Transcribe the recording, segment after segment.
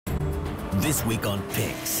This week on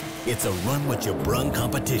Pinks, it's a run what you brung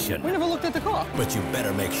competition. We never looked at the car. But you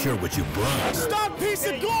better make sure what you brung. Stop, piece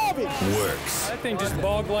of garbage! Works. That thing just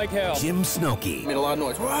bogged like hell. Jim Snokey. Made a lot of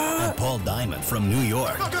noise. And Paul Diamond from New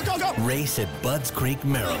York. Go! Race at Budds Creek,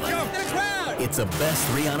 Maryland. It's a best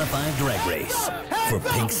 3 out of 5 drag race for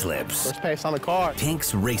Pink Slips. First pace on the car.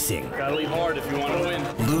 Pink's Racing. Gotta leave hard if you want to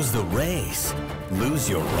win. Lose the race. Lose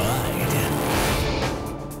your ride.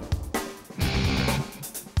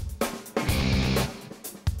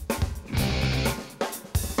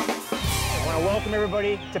 Welcome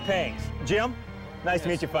everybody to Pinks. Jim, nice to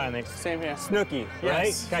meet you finally. Same here. Snooky,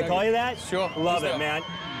 Yes. right? Can I call you that? Sure. Love Let's it, go. man.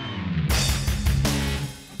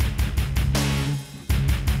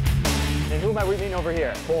 And who am I meeting over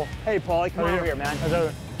here? Paul. Hey, Paulie, come on over here, man.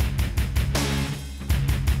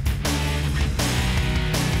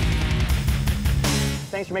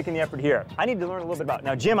 Thanks for making the effort here. I need to learn a little bit about.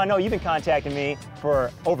 Now, Jim, I know you've been contacting me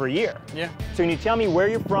for over a year. Yeah. So can you tell me where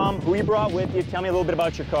you're from, who you brought with you? Tell me a little bit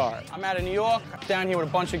about your car. I'm out of New York, down here with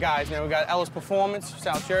a bunch of guys, man. We got Ellis Performance,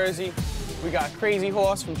 South Jersey. We got Crazy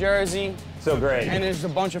Horse from Jersey. So great. And there's a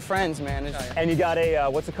bunch of friends, man. And you got a,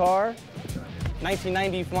 what's the car?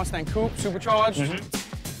 1990 Mustang Coupe, supercharged. Mm-hmm.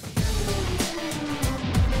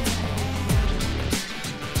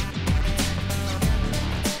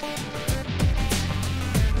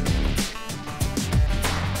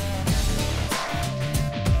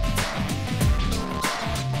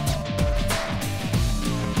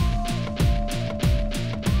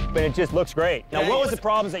 But it just looks great. Now, Yeah, what was the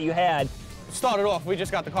problems that you had? Started off, we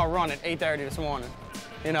just got the car run at 8:30 this morning.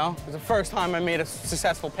 You know, it was the first time I made a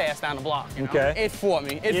successful pass down the block. You know? Okay. It fought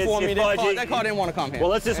me. It fought you. That car didn't want to come here. Well,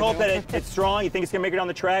 let's just hope that it's strong. You think it's going to make it on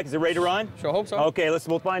the track? Is it ready to run? Sure hope so. Okay,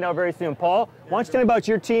 we'll find out very soon. Paul, why don't you tell me about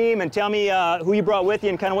your team and tell me who you brought with you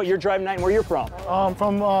and kind of what you're driving tonight and where you're from.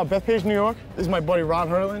 From Bethpage, New York. This is my buddy Rob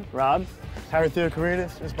Hurlin. Rob. Harry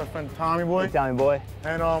Theodoridis. This is my friend Tommy Boy. Hey, Tommy Boy.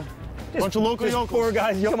 And bunch of local yokels. Poor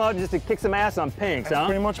guys, you come out just to kick some ass on Pinks, That's huh?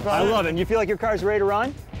 pretty much about I it. love it. And you feel like your car's ready to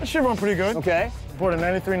run? It should run pretty good. Okay. Bought a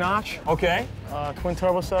 93 notch. Okay. Twin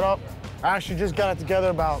turbo setup. I actually just got it together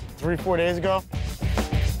about 3-4 days ago.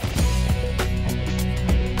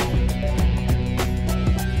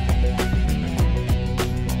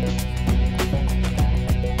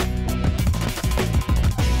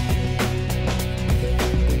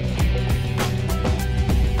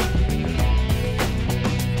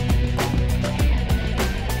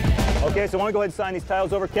 Okay, so I want to go ahead and sign these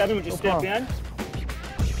tiles over. Kevin, would you step in?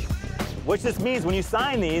 What this means when you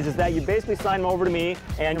sign these is that you basically sign them over to me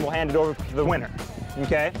and we'll hand it over to the winner.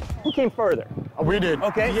 Okay? Who came further? We did.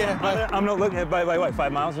 Okay. Yeah. I'm gonna look at by what,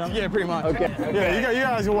 5 miles now? Yeah, pretty much. Okay. Yeah, you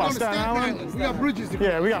guys are what, Staten Island? We got bridges to cross.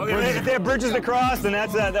 Yeah, we got bridges. If they have bridges to cross, then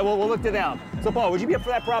that's we'll look to them. So Paul, would you be up for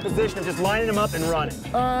that proposition of just lining them up and running?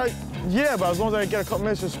 Yeah, but as long as I get a couple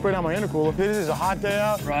minutes to spray down my intercooler. This is a hot day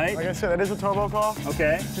out. Right. Like I said, that is a turbo car.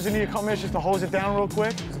 Okay. Just need a couple minutes just to hose it down real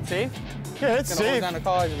quick. Safe? Yeah, it's Gonna hold safe. down the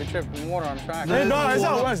car if we trip in water on the track. No,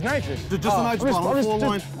 it's nitrous. Just a nice bottle, full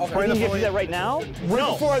line. Okay. Can you get through that right now?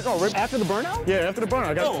 No. After the burnout? Yeah, after the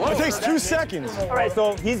burnout. It takes 2 seconds. All right,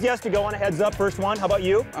 so he's yes to go on a heads up, first one. How about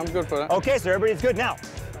you? I'm good for that. Okay, so everybody's good. Now,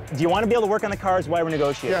 do you want to be able to work on the cars while we're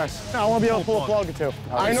negotiating? Yes. I want to be able to pull a plug or two.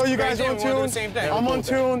 I know you guys are on We'll do the tune. same thing. I'm on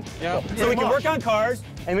tune. Yeah. So we can work on cars,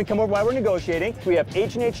 and we come over while we're negotiating. We have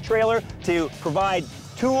H&H Trailer to provide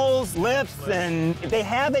tools, lifts, and if they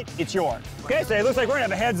have it, it's yours. Okay, so it looks like we're gonna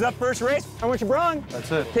have a heads up first race. How much you brung?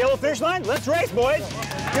 That's it. Okay, little finish line. Let's race, boys.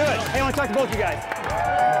 Good. Hey, I want to talk to both you guys.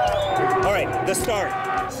 All right, the start.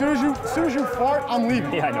 As soon as you fart, I'm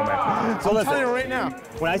leaving. Yeah, I know, man. So I'm listen, telling you right now.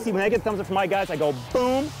 when I get thumbs up from my guys, I go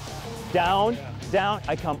boom, down, down.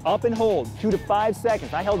 I come up and hold 2 to 5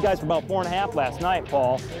 seconds. I held guys for about 4.5 last night,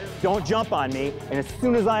 Paul. Don't jump on me. And as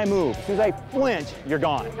soon as I move, as soon as I flinch, you're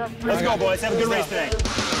gone. Let's go, boys. Have a good race today.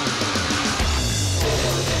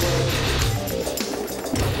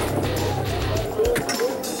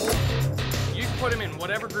 You can put him in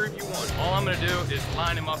whatever group you want. All I'm gonna do is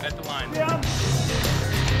line him up at the line. Yeah.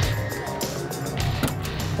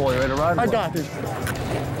 Boy, you ready to ride? I got this.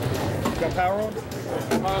 Got power on?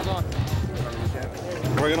 Power's on.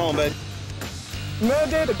 Bring it on, baby. No,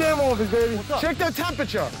 the damn office, baby. Check the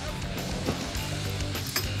temperature.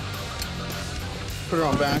 Put it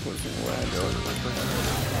on backwards.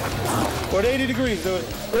 Put 80 degrees, do it.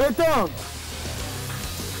 Put it down.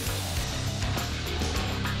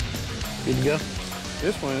 Good to go?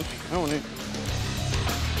 This one is. I don't need.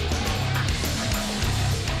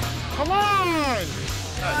 Come on!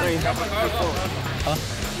 Huh?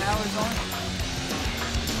 Now it's on.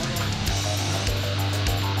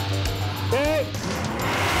 Hey!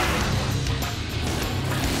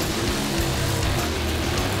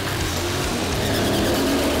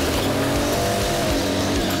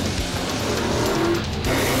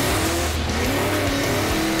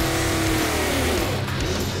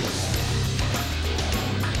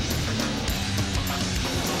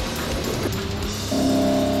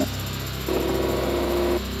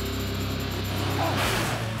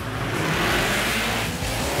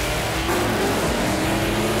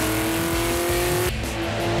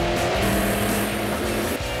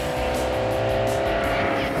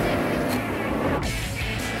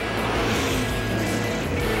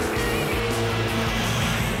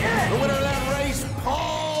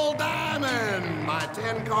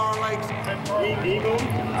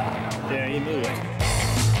 me.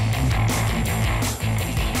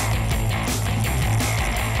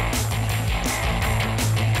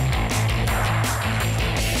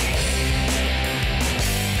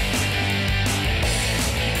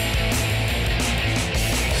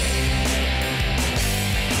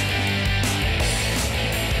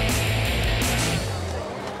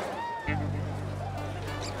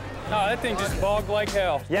 Oh, that thing just bogged like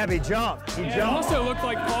hell. Yeah, but he jumped. He It jumped. also looked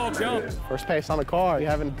like Paul jumped. First pace on the car. We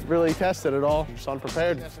haven't really tested it all. Just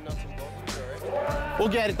unprepared. We'll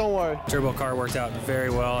get it, don't worry. Turbo car worked out very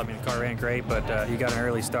well. I mean, the car ran great, but he got an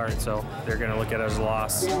early start, so they're going to look at it as a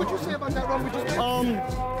loss. What would you say about that run we just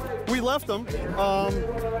did? We left them.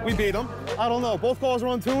 We beat them. I don't know. Both cars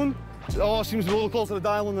were untuned. It all seems to be a little closer to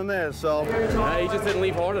dialing than theirs, so. He just didn't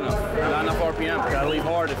leave hard enough. Not enough RPM. Gotta leave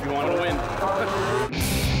hard if you want to win.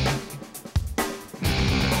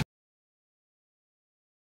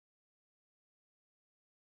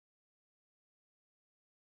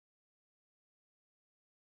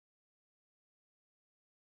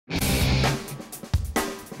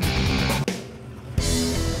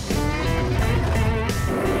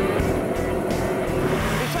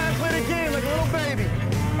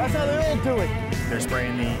 That's how they all do it. They're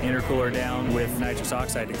spraying the intercooler down with nitrous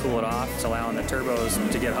oxide to cool it off. It's allowing the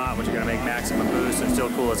turbos to get hot, which are going to make maximum boost and still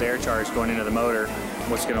cool as air charge going into the motor,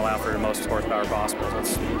 which is going to allow for the most horsepower possible. So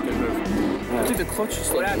it's a good move. Dude, the clutch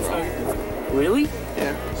is like really?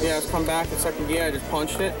 Yeah. Yeah, it's come back in second gear. I just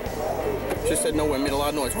punched it. Just said nowhere, made a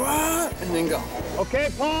loud noise. And then go. Okay,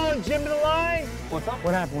 Paul, Jim to the line. What's up?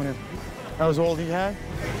 What happened with him? That was all he had?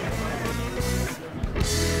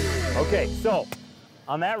 Okay, so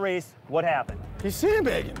on that race, what happened? He's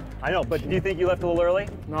sandbagging. I know, but do you think you left a little early?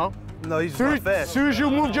 No. No, he's just not As fast. soon as you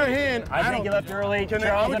moved your hand, I think you left early. Can I-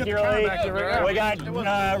 Charles I'll left get the camera early. back there right now. We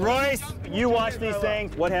got Royce. You watch these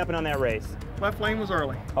things. What happened on that race? Left lane was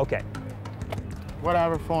early. Okay.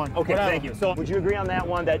 Whatever, fine. Okay, Whatever. thank you. So would you agree on that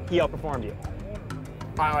one that he outperformed you?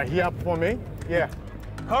 He outperformed me? Yeah.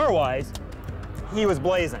 Car-wise, he was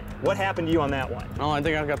blazing. What happened to you on that one? Oh, I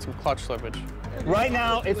think I got some clutch slippage. Right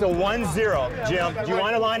now, it's a 1-0. Jim, do you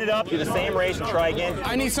want to line it up, do the same race, and try again?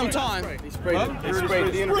 I need some time. He sprayed the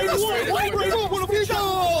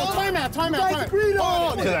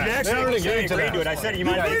Timeout. Next, I agreed to it. I said you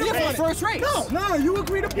might not Yeah, for the first race. No, you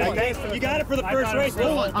agreed upon it. Okay, you got it for the first race.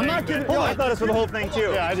 I'm not kidding. I thought it was for the whole thing,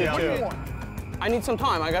 too. Yeah, I did too. I need some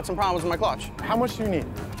time. I got some problems with my clutch. How much do you need?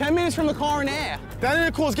 10 minutes from the car in air. That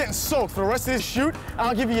intercooler's getting soaked for the rest of this shoot.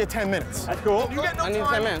 I'll give you your 10 minutes. That's cool. I need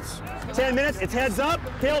 10 minutes. 10 minutes, it's heads up,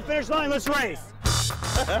 tail finish line, let's race.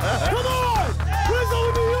 Come on!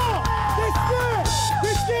 Rizzo, New York!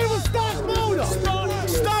 This game was stock motor!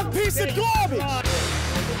 Stock piece of garbage!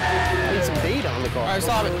 I need some data on the car. All right,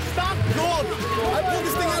 stop it. Stock garbage! I pulled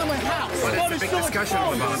this thing out of my house! But it's a big discussion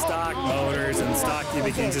about stock motors and stock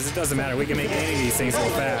cubic inches. It doesn't matter. We can make any of these things go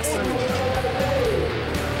fast.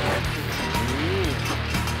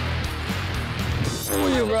 Who are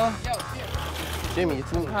you, bro? Jimmy,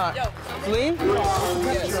 it's me. Clean?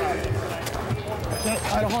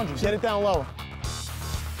 At 100, get it down lower.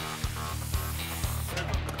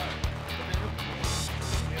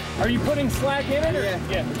 Are you putting slack in it? Or?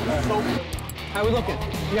 Yeah. How we looking?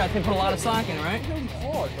 You guys can put a lot of slack in, right?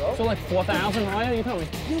 Hard, bro. So like 4,000, right? You tell me.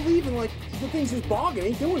 You're leaving like the thing's just bogging,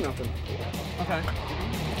 ain't doing nothing. Okay.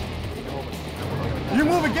 You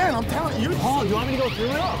move again, I'm telling you. Paul, do you want me to go through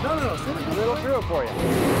it? No. I'm gonna go through it for you.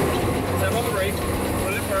 Step on the brake,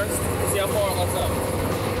 put it first, see how far it lets up.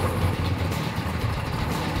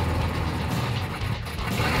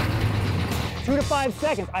 2 to 5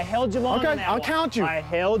 seconds. I held you long Okay, on that I'll one. count you. I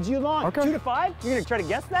held you long. Okay. 2 to 5? You're gonna try to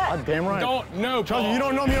guess that? Damn right. Don't know, Trust me, Paul. you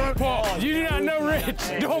don't know me. Paul, you do not know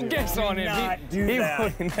Rich. Don't guess on him. not do he that.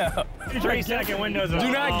 wouldn't know. 3-second windows.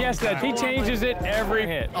 Do not guess that. He changes it every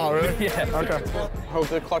hit. Oh, really? Yeah. Okay. Hope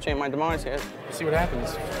the clutch ain't my demise yet. See what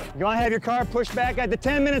happens. You wanna have your car pushed back at the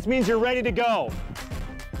 10 minutes means you're ready to go.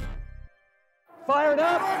 Fire it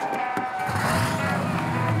up.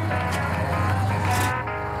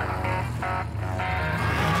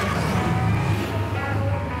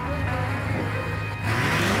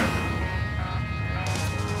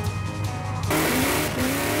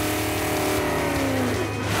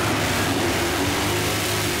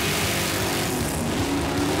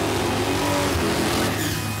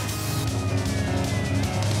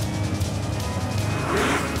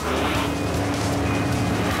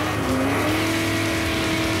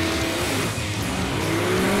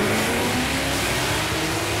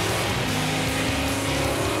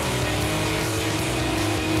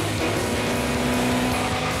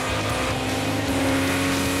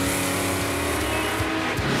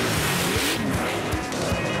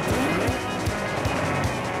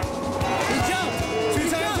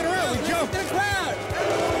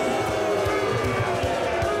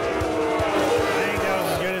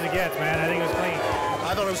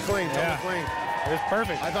 It was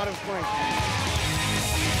perfect. I thought it was clean.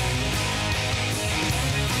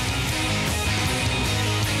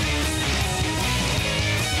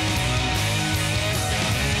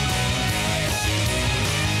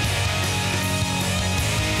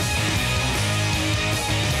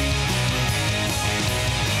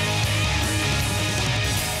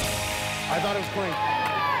 I thought it was clean.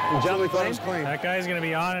 Jumped thought it was clean. That guy's going to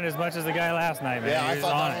be on it as much as the guy last night, man. Yeah, I He was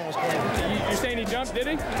thought on that it. one was clean. You're saying he jumped, did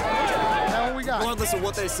he? Now what we got? Regardless of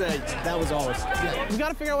what they say, that was ours. We got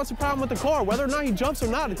to figure out what's the problem with the car. Whether or not he jumps or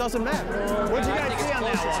not, it doesn't matter. What'd you guys see on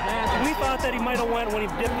that one? We thought that he might have went when he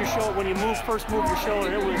dipped your shoulder, when you first moved your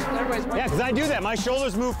shoulder. It was. Yeah, because I do that. My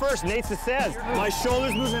shoulders move first. Nate says my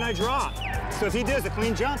shoulders move and I drop. So if he does a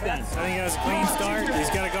clean jump, then. I think it was a clean start. He's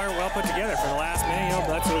got a car well put together for the last minute. You know,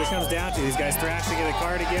 that's what it comes down to. These guys thrashed to get a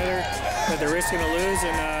car together, but they're risking to lose,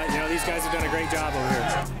 and you know, these guys have done a great job over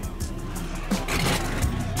here.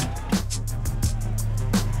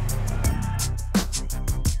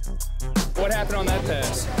 What happened on that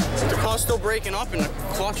pass? The car's still breaking up and the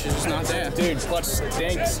clutch is just not there. Dude, clutch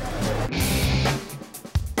stinks.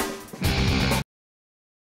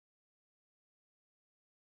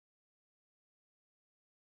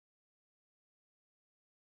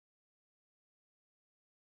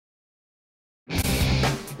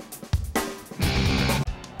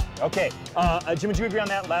 Okay, Jim, would you agree on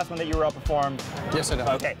that last one that you were outperformed? Yes, I do.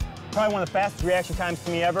 Okay, probably one of the fastest reaction times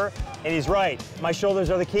to me ever, and he's right. My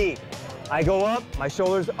shoulders are the key. I go up, my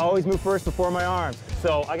shoulders always move first before my arms.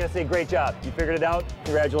 So I gotta say, great job. You figured it out,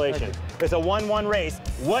 congratulations. It's a 1-1 race.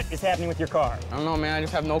 What is happening with your car? I don't know, man. I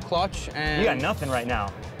just have no clutch and... You got nothing right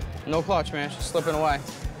now. No clutch, man. It's just slipping away.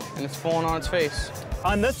 And it's falling on its face.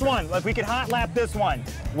 On this one, if we could hot lap this one,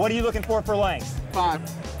 what are you looking for length? 5.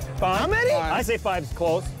 5? How many? I say 5's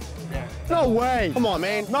close. No way. Come on,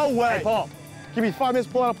 man. No way. Hey, Paul. Give me 5 minutes,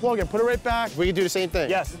 pull out a plug and put it right back. We can do the same thing.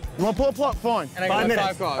 Yes. You want to pull a plug? Fine. And I 5 got minutes.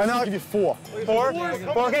 5 cars. And now I'll give you 4. 4?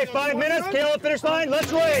 Okay, 5 minutes. Caleb, finish line.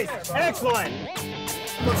 Let's race. Excellent.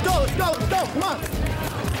 Let's go, let's go, let's go. Come on.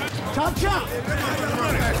 Chop, chop.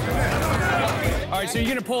 All right, so you're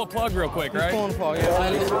gonna pull a plug real quick, right? Pulling the plug,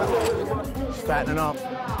 yeah. Fattening up.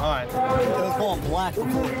 All right. They were calling black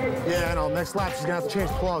before. Yeah, I know. Next lap, she's going to have to change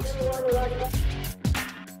plugs.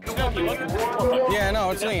 Yeah,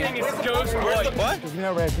 no, it's lean. It goes white. What? Give me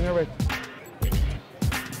that race, give me that race.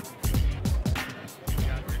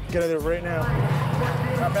 Get out of there right now.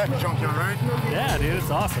 Not back to junkyard, right? Yeah, dude,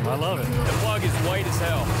 it's awesome. I love it. The plug is white as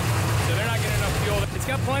hell, so they're not getting enough fuel. It's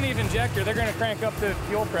got plenty of injector. They're gonna crank up the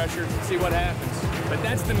fuel pressure and see what happens. But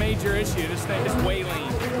that's the major issue. This thing is way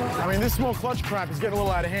lean. I mean, this small clutch crap is getting a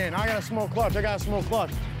little out of hand. I got a small clutch, I got a small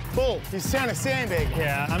clutch. Full. He's sounding sandbag.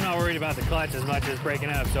 Yeah, I'm not worried about the clutch as much as breaking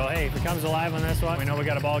up. So, hey, if it comes alive on this one, we know we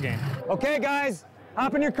got a ball game. Okay, guys,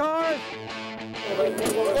 hop in your cars. You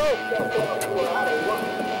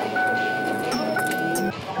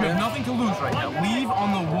have nothing to lose right now. Leave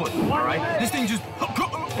on the wood, all right? This thing just...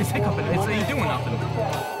 It's hiccuping. It ain't doing nothing.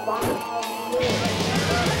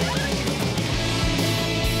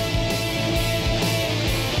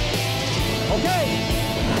 Okay.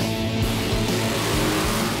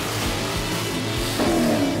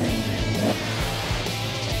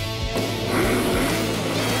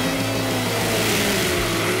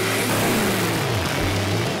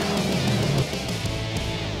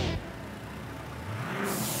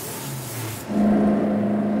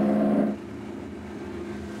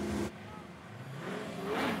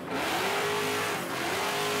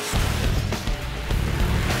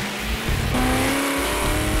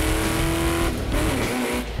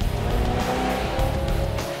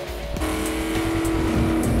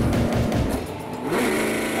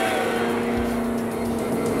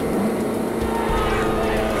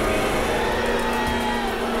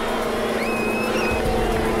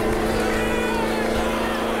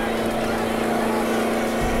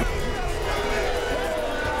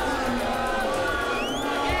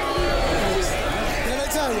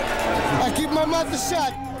 I keep my mouth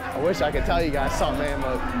shut. I wish I could tell you guys something, man,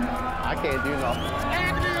 but I can't do nothing.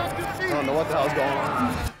 I don't know what the hell's going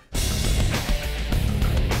on.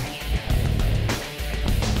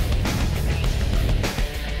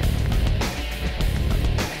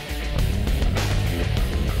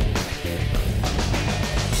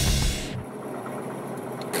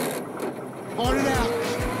 Part it out.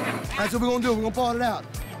 That's what we're gonna do. We're gonna part it out.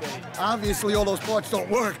 Obviously, all those parts don't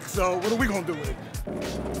work, so what are we gonna do with it?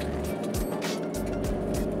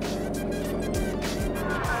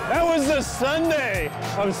 That was the Sunday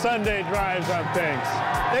of Sunday drives on Pinks.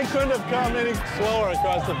 They couldn't have come any slower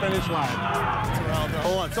across the finish line.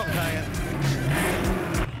 Hold on, something hanging.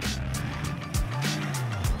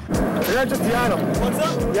 I'll Not just the idle. What's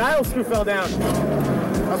up? The idle screw fell down.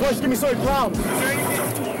 That's why she's giving me so many problems. Is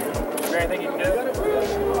there anything you can do?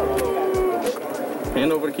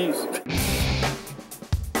 Hand over the keys.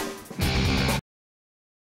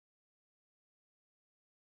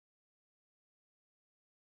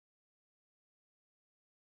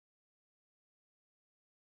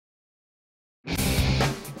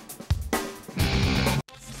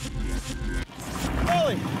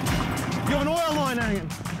 Ollie, you have an oil line hanging.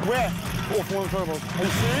 Where? Off one of the turbos. Are you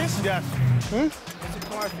serious? Yes.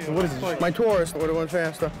 What is this? My Taurus would have went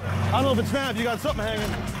faster. I don't know if it's bad. You got something hanging.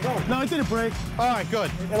 No, it didn't break. All right, good.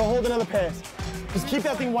 It'll hold another pass. Just keep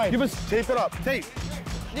that thing white. Give us tape it up. Tape.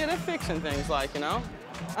 Yeah, they're fixing things like, you know.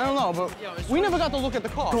 I don't know, but we never got to look at the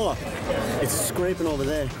car. Come on. It's scraping over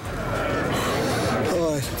there.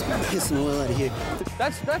 Oh, it's pissing oil out of here.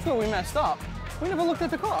 That's where we messed up. We never looked at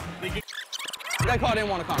the car. That car didn't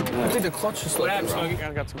want to come. I think the clutch is slipping. What happened?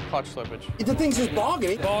 I got some clutch slippage. The thing's just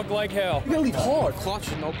bogging. Bog like hell. You gotta leave hard. Clutch,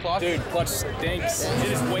 no clutch. Dude, clutch stinks. It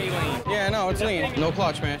is way lean. Yeah, no, it's lean. No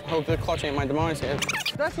clutch, man. Hope the clutch ain't my demise here.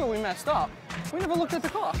 That's where we messed up. We never looked at the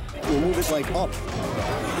car. We'll move it like up.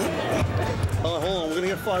 Oh, hold on, we're gonna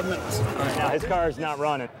get 5 minutes. All right, now his car is not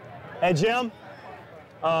running. Hey, Jim,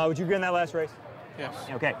 would you get in that last race? Yes.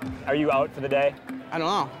 Okay, are you out for the day? I don't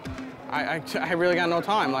know. I really got no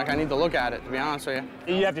time. Like, I need to look at it, to be honest with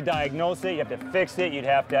you. You have to diagnose it, you have to fix it, you'd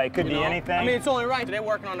have to, it could be anything. I mean, it's only right. They're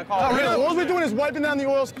working on the car. No, really, all we're doing is wiping down the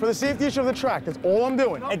oils for the safety issue of the track. That's all I'm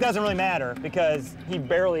doing. It doesn't really matter because he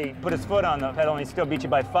barely put his foot on the pedal and he still beat you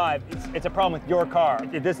by 5. It's a problem with your car.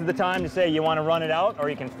 This is the time to say you want to run it out or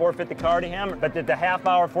you can forfeit the car to him, but the half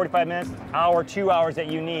hour, 45 minutes, hour, 2 hours that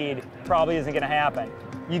you need probably isn't going to happen.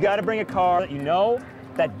 You got to bring a car that you know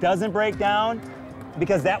that doesn't break down,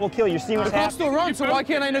 because that will kill you. You're seeing what's happening. The car still runs, so why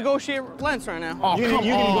can't I negotiate lengths right now? Oh, you can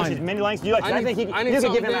negotiate as many lengths as you like. I think you can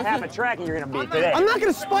give him a half a track and you're going to beat today. I'm not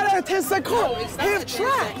going to spot out a 10-second car. Half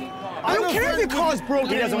track. I don't care if the car's broken.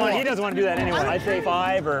 He doesn't want to do that anyway. I'd say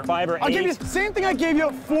 5 or 8. I'll give you the same thing I gave you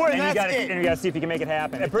 4, and that's it. And you got to see if you can make it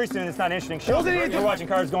happen. And pretty soon it's not an interesting show. We're watching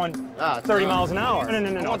cars going 30 miles an hour.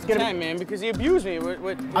 No. I want 10, man, because he abused me.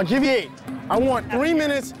 I'll give you 8. I want 3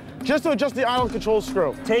 minutes just to adjust the idle control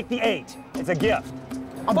screw. Take the 8. It's a gift.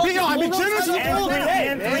 I've been generous to the whole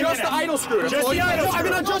day. Just the idle screw. Just the idle screw. I've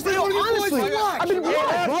been adjusting it honestly. I've been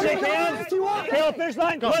shake hands. Tail finish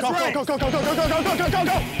line. Let's race. Go.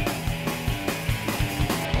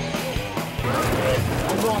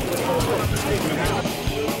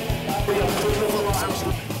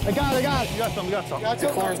 I got it. You got some. The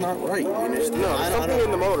car's not right. There's something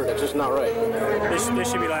in the motor that's just not right. This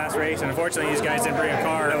should be last race, and unfortunately these guys didn't bring a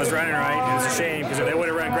car that was running right, and it's a shame because they would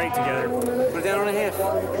have run great together. Put it down on a half.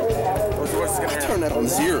 What's going to happen? Turn that on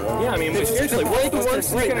 0. Yeah, I mean, seriously, what if it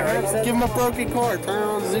works right? Give him a broken car, turn it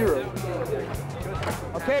on 0.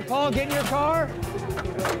 Okay, Paul, get in your car.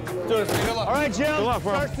 All right, Jim, good luck,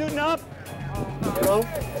 bro. Start suiting up. No.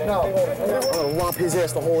 I'm gonna whop his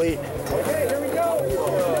ass the whole 8. Okay, here we go.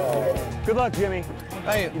 Good luck, Jimmy.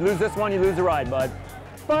 Hey, you lose this one, you lose the ride, bud.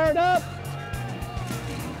 Fired up.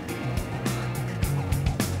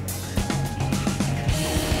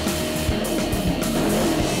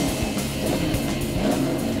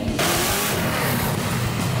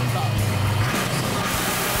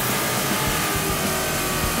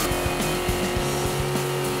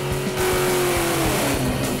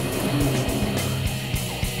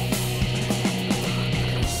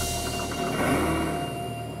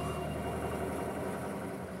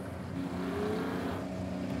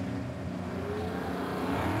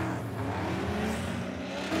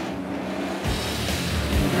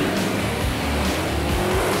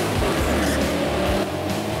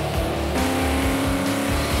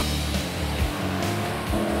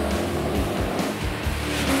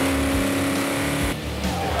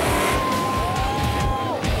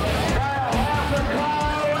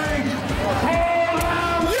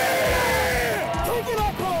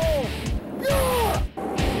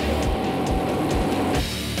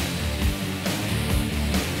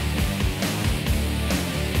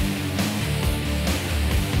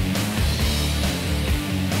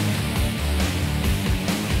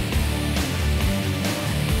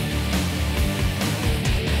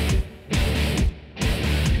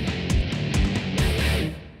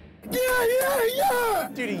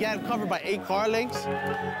 Dude, you got him covered by 8 car lengths.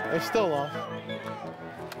 They're still lost.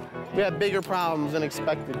 We had bigger problems than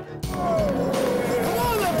expected. Come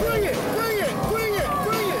on now, bring it!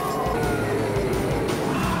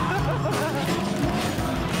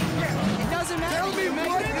 It doesn't matter. Tell me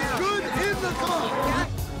what is good in the car.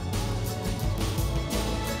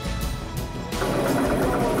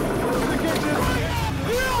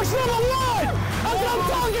 Yeah,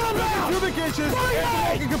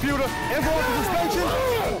 computer, and for the suspension.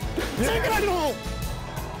 Take it home.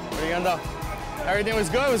 What are you gonna do? Everything was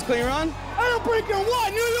good? It was a clean run? I don't break no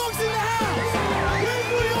what? New York's in the house! Where's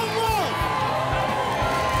New York love?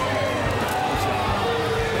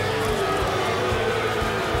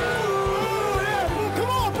 Come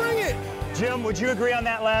on, bring it! Jim, would you agree on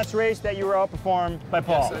that last race that you were outperformed by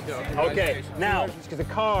Paul? Yes, I do. Okay, now, because the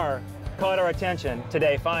car caught our attention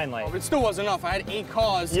today, finally. It still wasn't enough. I had 8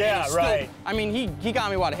 cars. Yeah, still, right. I mean, he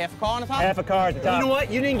got me, what, a half a car on the top? Half a car at the top. You know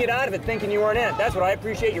what? You didn't get out of it thinking you weren't in it. That's what I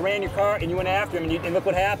appreciate. You ran your car and you went after him, and look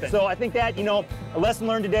what happened. So I think that, you know, a lesson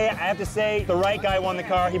learned today, I have to say the right guy won the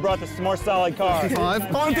car. He brought the more solid car. I want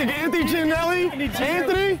to thank Anthony Giannelli,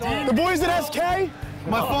 Anthony, the boys at SK,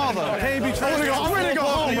 my father. I'm ready to go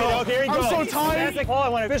home, bro. Okay, here you go. I'm so tired. Fantastic. Paul, I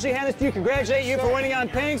want to officially hand this to you. Congratulate you for winning on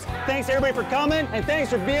Pinks. Thanks everybody for coming, and thanks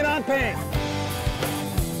for being on Pinks.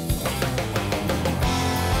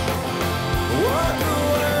 Walk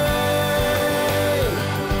away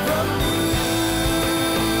from me,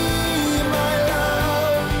 my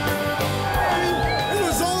love.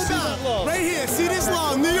 This is all about right here. See this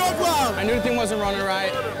love, New York love. I knew the thing wasn't running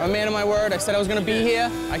right. I'm a man of my word. I said I was gonna be here.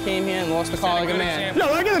 I came here and lost the car like a man. Yo,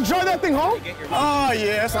 I get to drive that thing home? Oh,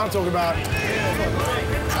 yeah, that's what I'm talking about.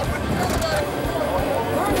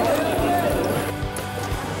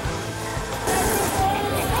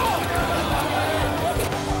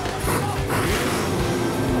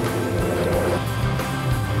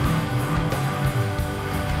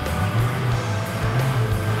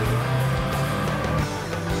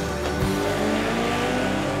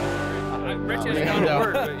 Rich has gone to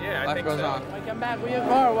work, but yeah, I Life think goes so. on. Come back with your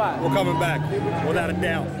car or what? We're coming back, without a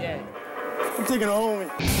doubt. Yeah. I'm taking it home.